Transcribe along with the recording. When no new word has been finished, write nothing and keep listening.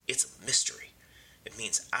mystery. It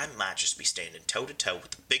means I might just be standing toe-to-toe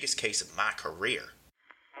with the biggest case of my career.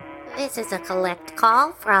 This is a collect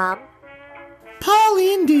call from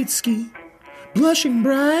Pauline Deetsky, blushing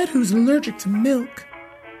bride who's allergic to milk.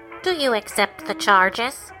 Do you accept the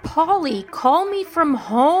charges? Polly, call me from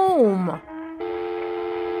home.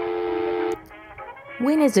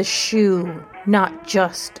 When is a shoe not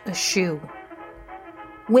just a shoe?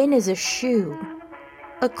 When is a shoe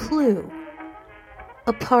a clue?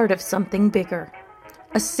 A part of something bigger.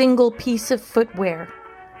 A single piece of footwear,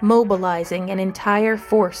 mobilizing an entire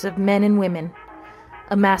force of men and women.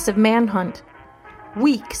 A massive manhunt.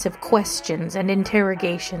 Weeks of questions and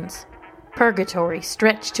interrogations. Purgatory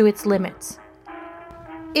stretched to its limits.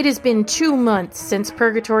 It has been 2 months since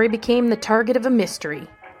Purgatory became the target of a mystery.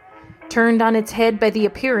 Turned on its head by the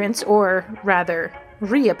appearance, or rather,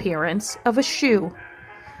 reappearance, of a shoe.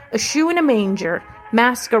 A shoe in a manger,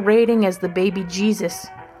 masquerading as the baby Jesus.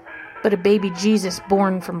 But a baby Jesus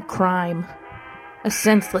born from crime. A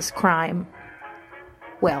senseless crime.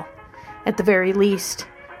 Well, at the very least,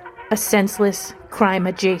 a senseless,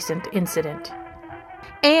 crime-adjacent incident.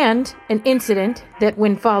 And an incident that,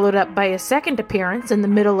 when followed up by a second appearance in the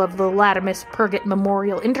middle of the Latimus Purgat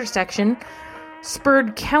Memorial intersection,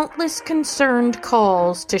 spurred countless concerned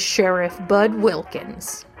calls to Sheriff Bud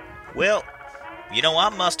Wilkins. Well, I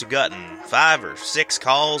must have gotten 5 or 6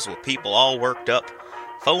 calls with people all worked up,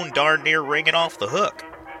 phone darn near ringing off the hook.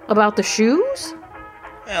 About the shoes?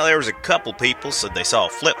 Well, there was a couple people said they saw a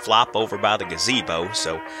flip-flop over by the gazebo,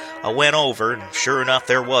 so I went over, and sure enough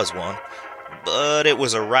there was one. But it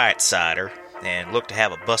was a right-sider, and looked to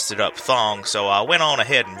have a busted-up thong, so I went on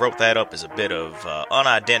ahead and wrote that up as a bit of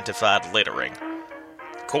unidentified littering.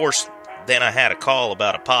 Of course, then I had a call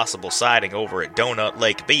about a possible sighting over at Donut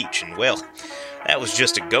Lake Beach, and well, that was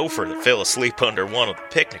just a gopher that fell asleep under one of the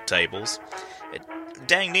picnic tables. It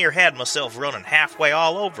dang near had myself running halfway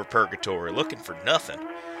all over Purgatory looking for nothing.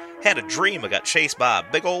 Had a dream I got chased by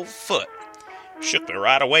a big old foot. Shook me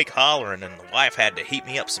right awake hollering, and the wife had to heat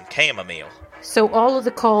me up some chamomile. So all of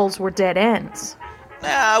the calls were dead ends? Nah,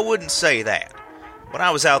 I wouldn't say that. When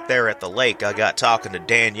I was out there at the lake, I got talking to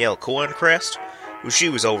Danielle Coincrest. She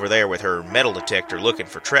was over there with her metal detector looking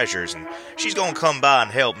for treasures, and she's gonna come by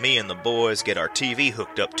and help me and the boys get our TV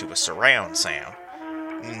hooked up to a surround sound.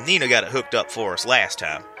 Nina got it hooked up for us last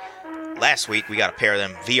time. Last week we got a pair of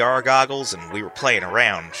them VR goggles and we were playing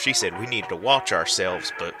around. She said we needed to watch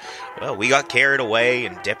ourselves, but, well, we got carried away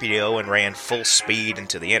and Deputy Owen ran full speed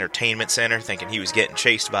into the entertainment center thinking he was getting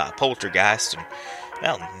chased by a poltergeist, and,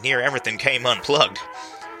 well, near everything came unplugged.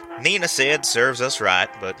 Nina said serves us right,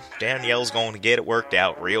 but Danielle's going to get it worked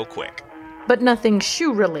out real quick. But nothing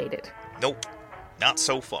shoe-related? Nope, not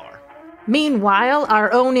so far. Meanwhile,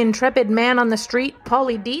 our own intrepid man on the street,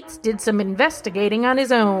 Paulie Dietz, did some investigating on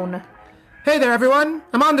his own. Hey there, everyone.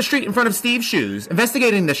 I'm on the street in front of Steve's Shoes,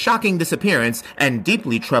 investigating the shocking disappearance and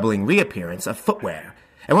deeply troubling reappearance of footwear.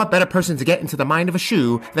 And what better person to get into the mind of a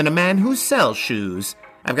shoe than a man who sells shoes?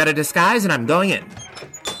 I've got a disguise and I'm going in.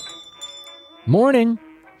 Morning.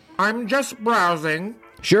 I'm just browsing.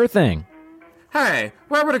 Sure thing. Hey,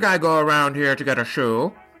 where would a guy go around here to get a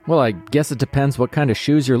shoe? Well, I guess it depends what kind of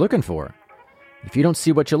shoes you're looking for. If you don't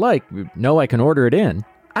see what you like, you know I can order it in.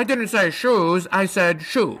 I didn't say shoes, I said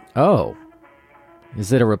shoe. Oh.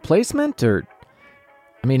 Is it a replacement, or...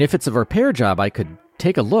 I mean, if it's a repair job, I could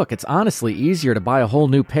take a look. It's honestly easier to buy a whole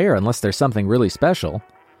new pair unless there's something really special.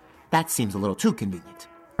 That seems a little too convenient.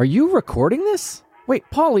 Are you recording this? Wait,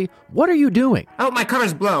 Paulie, what are you doing? Oh, my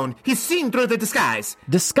cover's blown. He's seen through the disguise.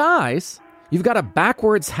 Disguise? You've got a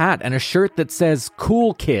backwards hat and a shirt that says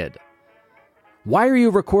Cool Kid. Why are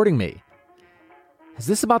you recording me? Is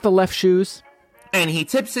this about the left shoes? And he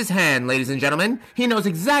tips his hand, ladies and gentlemen. He knows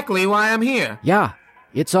exactly why I'm here. Yeah,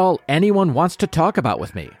 it's all anyone wants to talk about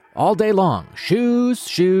with me. All day long. Shoes,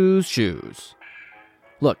 shoes, shoes.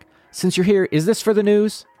 Look, since you're here, is this for the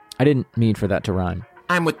news? I didn't mean for that to rhyme.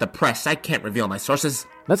 I'm with the press. I can't reveal my sources.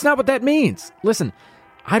 That's not what that means. Listen,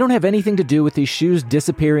 I don't have anything to do with these shoes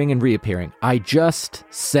disappearing and reappearing. I just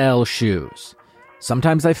sell shoes.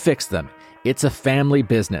 Sometimes I fix them. It's a family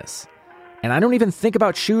business. And I don't even think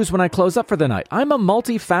about shoes when I close up for the night. I'm a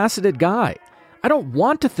multifaceted guy. I don't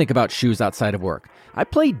want to think about shoes outside of work. I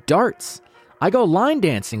play darts. I go line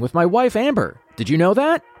dancing with my wife, Amber. Did you know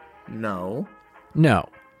that? No. No.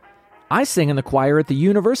 I sing in the choir at the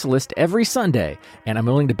Universalist every Sunday, and I'm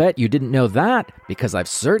willing to bet you didn't know that because I've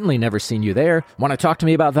certainly never seen you there. Want to talk to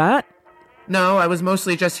me about that? No, I was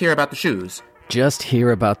mostly just here about the shoes. Just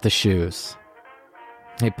hear about the shoes.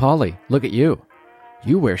 Hey, Paulie, look at you.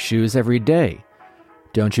 You wear shoes every day.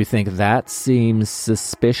 Don't you think that seems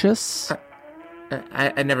suspicious?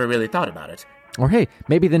 I never really thought about it. Or hey,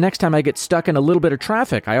 maybe the next time I get stuck in a little bit of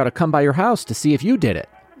traffic, I ought to come by your house to see if you did it.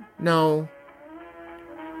 No.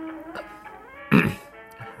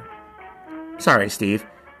 Sorry, Steve.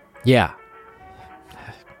 Yeah.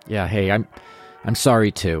 Yeah, hey, I'm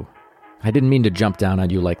sorry too. I didn't mean to jump down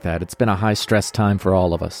on you like that. It's been a high-stress time for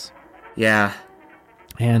all of us. Yeah.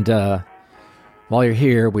 And, while you're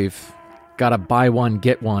here, we've got a buy one,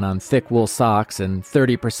 get one on thick wool socks and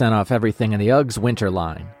 30% off everything in the Uggs winter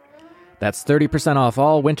line. That's 30% off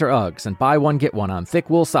all winter Uggs and buy one, get one on thick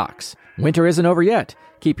wool socks. Winter isn't over yet.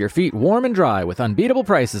 Keep your feet warm and dry with unbeatable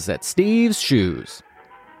prices at Steve's Shoes.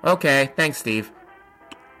 Okay, thanks, Steve.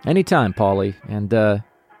 Anytime, Paulie. And,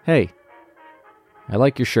 hey, I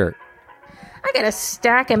like your shirt. I got a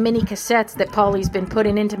stack of mini cassettes that Polly's been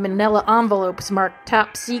putting into manila envelopes marked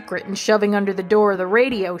top secret and shoving under the door of the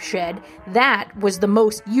radio shed. That was the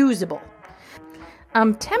most usable.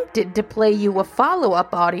 I'm tempted to play you a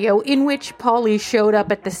follow-up audio in which Paulie showed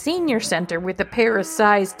up at the senior center with a pair of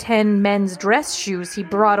size 10 men's dress shoes he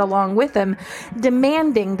brought along with him,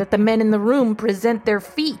 demanding that the men in the room present their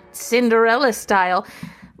feet, Cinderella style,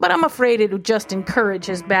 but I'm afraid it would just encourage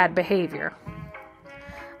his bad behavior.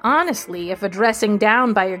 Honestly, if a dressing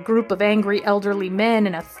down by a group of angry elderly men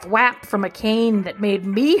and a thwap from a cane that made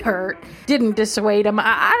me hurt didn't dissuade him,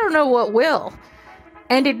 I don't know what will.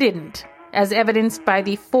 And it didn't, as evidenced by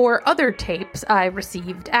the 4 other tapes I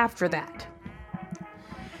received after that.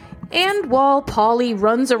 And while Paulie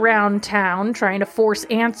runs around town trying to force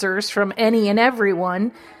answers from any and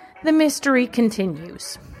everyone, the mystery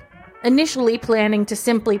continues. Initially planning to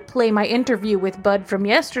simply play my interview with Bud from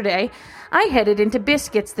yesterday, I headed into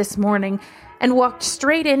Biscuits this morning and walked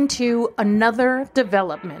straight into another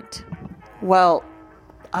development. Well,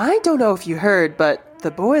 I don't know if you heard, but the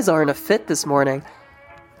boys are in a fit this morning.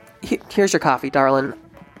 Here's your coffee, darling.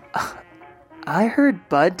 I heard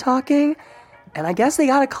Bud talking, and I guess they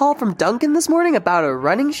got a call from Duncan this morning about a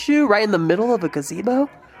running shoe right in the middle of a gazebo.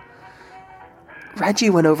 Reggie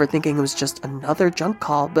went over thinking it was just another junk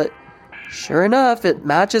call, but sure enough, it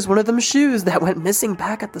matches one of them shoes that went missing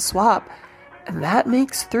back at the swap. And that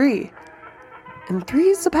makes 3. And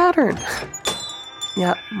 3's a pattern.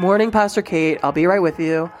 Yeah, morning, Pastor Kate. I'll be right with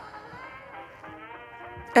you.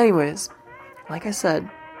 Anyways, like I said,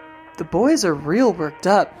 the boys are real worked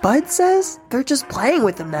up. Bud says they're just playing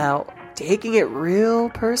with them now, taking it real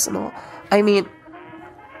personal. I mean,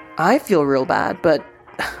 I feel real bad, but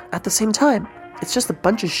at the same time, it's just a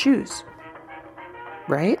bunch of shoes.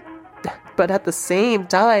 Right? But at the same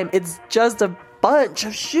time, it's just a bunch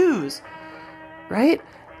of shoes. Right?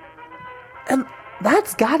 And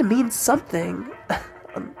that's gotta mean something.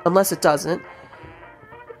 Unless it doesn't.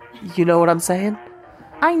 You know what I'm saying?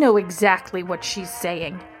 I know exactly what she's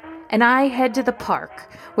saying. And I head to the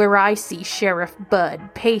park, where I see Sheriff Bud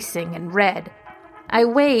pacing in red. I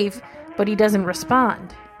wave, but he doesn't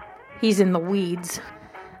respond. He's in the weeds.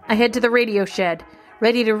 I head to the radio shed,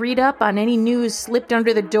 ready to read up on any news slipped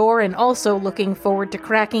under the door and also looking forward to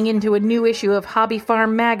cracking into a new issue of Hobby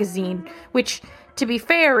Farm magazine, which, to be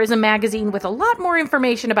fair, is a magazine with a lot more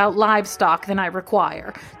information about livestock than I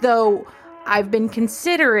require, though I've been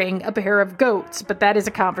considering a pair of goats, but that is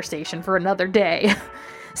a conversation for another day.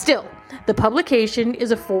 Still, the publication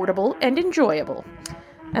is affordable and enjoyable.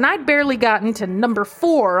 And I'd barely gotten to number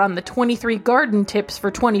 4 on the 23 garden tips for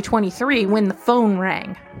 2023 when the phone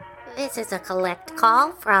rang. This is a collect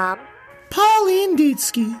call from Pauline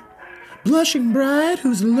Deetsky, blushing bride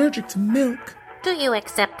who's allergic to milk. Do you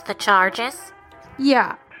accept the charges?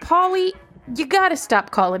 Yeah, Polly, you gotta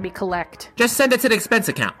stop calling me collect. Just send it to the expense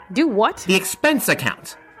account. Do what? The expense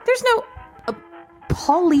account. There's no...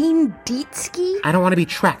 Pauline Deetsky? I don't want to be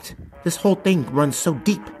tracked. This whole thing runs so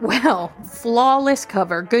deep. Well, flawless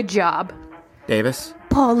cover. Good job. Davis,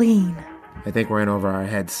 Pauline. I think we're in over our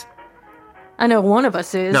heads. I know one of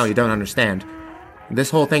us is. No, you don't understand. This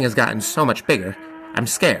whole thing has gotten so much bigger. I'm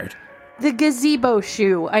scared. The gazebo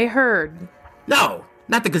shoe, I heard. No,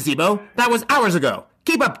 not the gazebo. That was hours ago.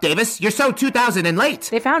 Keep up, Davis. You're so 2000 and late.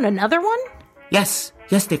 They found another one? Yes,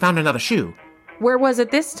 they found another shoe. Where was it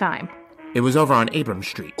this time? It was over on Abram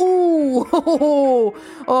Street. Ooh,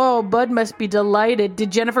 oh, Bud must be delighted. Did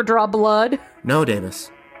Jennifer draw blood? No, Davis.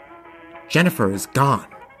 Jennifer is gone.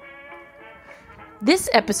 This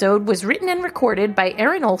episode was written and recorded by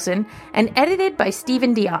Aaron Olson and edited by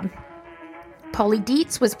Stephen Dion. Polly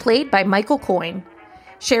Dietz was played by Michael Coyne.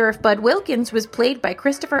 Sheriff Bud Wilkins was played by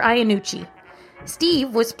Christopher Iannucci.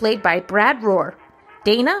 Steve was played by Brad Rohr.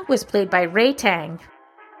 Dana was played by Ray Tang.